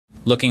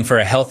Looking for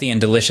a healthy and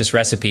delicious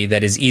recipe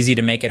that is easy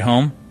to make at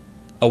home?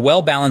 A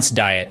well-balanced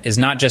diet is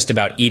not just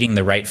about eating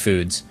the right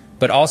foods,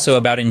 but also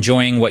about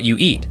enjoying what you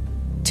eat.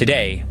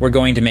 Today, we're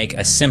going to make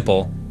a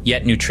simple,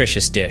 yet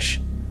nutritious dish,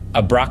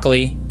 a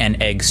broccoli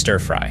and egg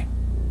stir-fry.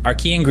 Our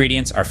key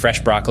ingredients are fresh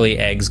broccoli,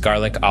 eggs,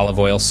 garlic, olive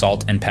oil,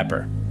 salt, and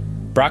pepper.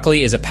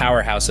 Broccoli is a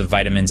powerhouse of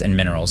vitamins and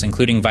minerals,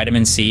 including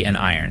vitamin C and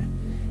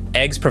iron.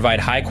 Eggs provide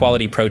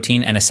high-quality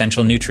protein and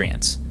essential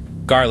nutrients.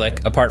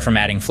 Garlic, apart from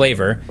adding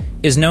flavor,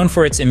 is known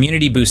for its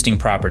immunity-boosting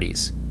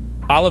properties.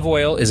 Olive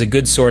oil is a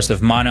good source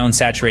of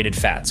monounsaturated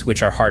fats,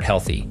 which are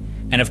heart-healthy,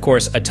 and of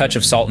course, a touch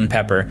of salt and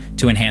pepper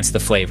to enhance the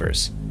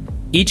flavors.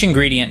 Each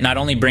ingredient not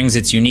only brings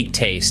its unique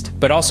taste,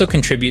 but also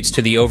contributes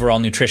to the overall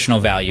nutritional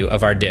value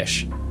of our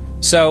dish.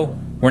 So,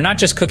 we're not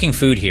just cooking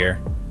food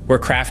here, we're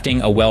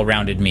crafting a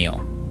well-rounded meal.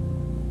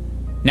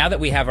 Now that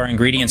we have our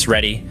ingredients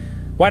ready,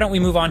 why don't we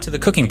move on to the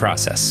cooking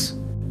process?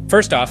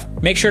 First off,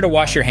 make sure to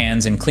wash your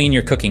hands and clean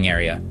your cooking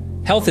area.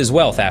 Health is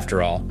wealth,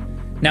 after all.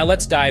 Now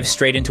let's dive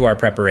straight into our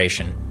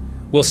preparation.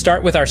 We'll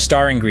start with our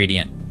star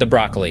ingredient, the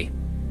broccoli.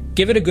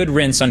 Give it a good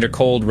rinse under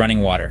cold,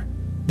 running water.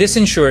 This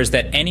ensures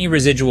that any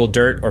residual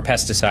dirt or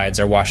pesticides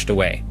are washed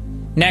away.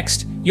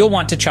 Next, you'll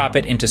want to chop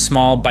it into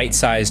small,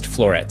 bite-sized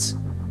florets.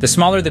 The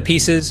smaller the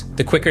pieces,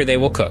 the quicker they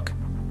will cook.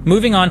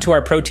 Moving on to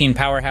our protein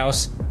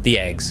powerhouse, the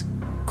eggs.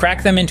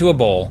 Crack them into a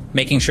bowl,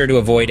 making sure to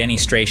avoid any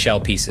stray shell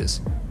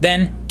pieces.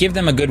 Then, give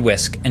them a good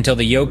whisk until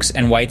the yolks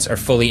and whites are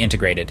fully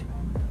integrated.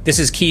 This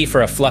is key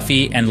for a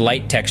fluffy and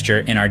light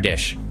texture in our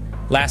dish.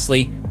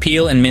 Lastly,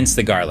 peel and mince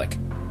the garlic.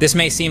 This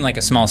may seem like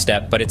a small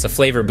step, but it's a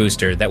flavor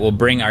booster that will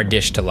bring our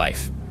dish to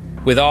life.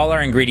 With all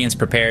our ingredients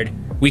prepared,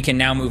 we can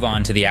now move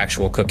on to the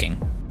actual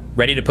cooking.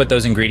 Ready to put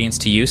those ingredients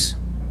to use?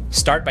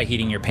 Start by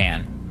heating your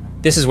pan.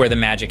 This is where the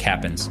magic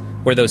happens,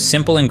 where those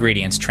simple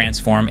ingredients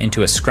transform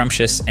into a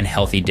scrumptious and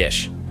healthy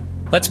dish.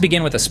 Let's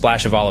begin with a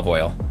splash of olive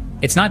oil.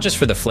 It's not just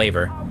for the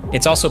flavor,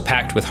 it's also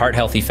packed with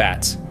heart-healthy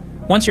fats.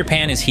 Once your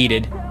pan is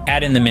heated,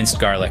 add in the minced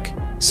garlic.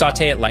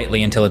 Sauté it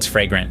lightly until it's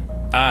fragrant.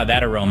 Ah,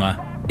 that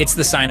aroma. It's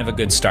the sign of a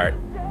good start.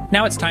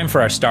 Now it's time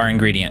for our star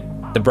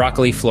ingredient, the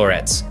broccoli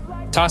florets.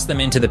 Toss them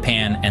into the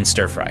pan and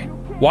stir-fry.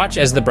 Watch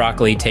as the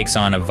broccoli takes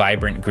on a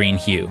vibrant green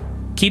hue.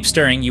 Keep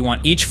stirring. You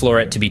want each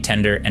floret to be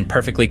tender and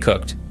perfectly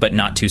cooked, but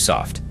not too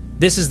soft.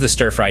 This is the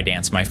stir-fry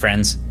dance, my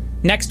friends.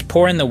 Next,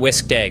 pour in the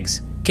whisked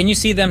eggs. Can you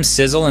see them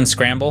sizzle and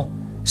scramble?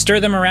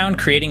 Stir them around,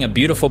 creating a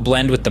beautiful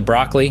blend with the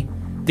broccoli.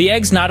 The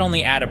eggs not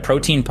only add a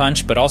protein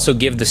punch, but also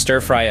give the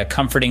stir-fry a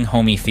comforting,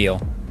 homey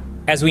feel.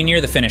 As we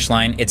near the finish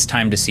line, it's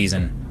time to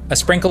season. A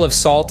sprinkle of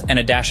salt and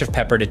a dash of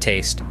pepper to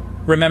taste.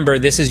 Remember,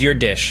 this is your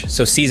dish,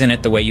 so season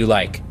it the way you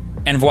like.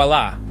 And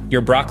voila,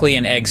 your broccoli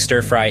and egg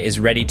stir-fry is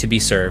ready to be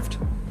served.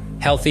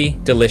 Healthy,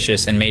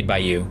 delicious, and made by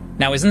you.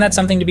 Now, isn't that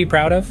something to be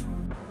proud of?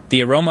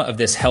 The aroma of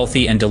this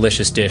healthy and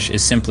delicious dish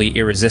is simply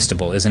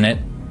irresistible, isn't it?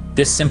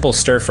 This simple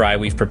stir-fry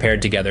we've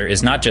prepared together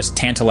is not just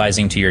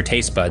tantalizing to your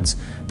taste buds,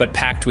 but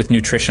packed with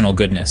nutritional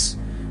goodness.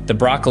 The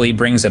broccoli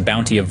brings a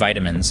bounty of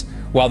vitamins,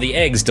 while the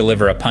eggs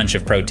deliver a punch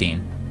of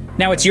protein.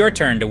 Now it's your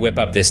turn to whip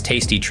up this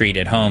tasty treat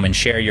at home and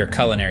share your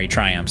culinary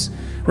triumphs.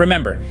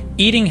 Remember,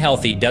 eating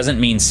healthy doesn't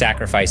mean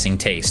sacrificing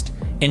taste.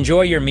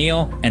 Enjoy your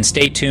meal and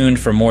stay tuned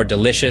for more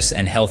delicious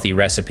and healthy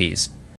recipes.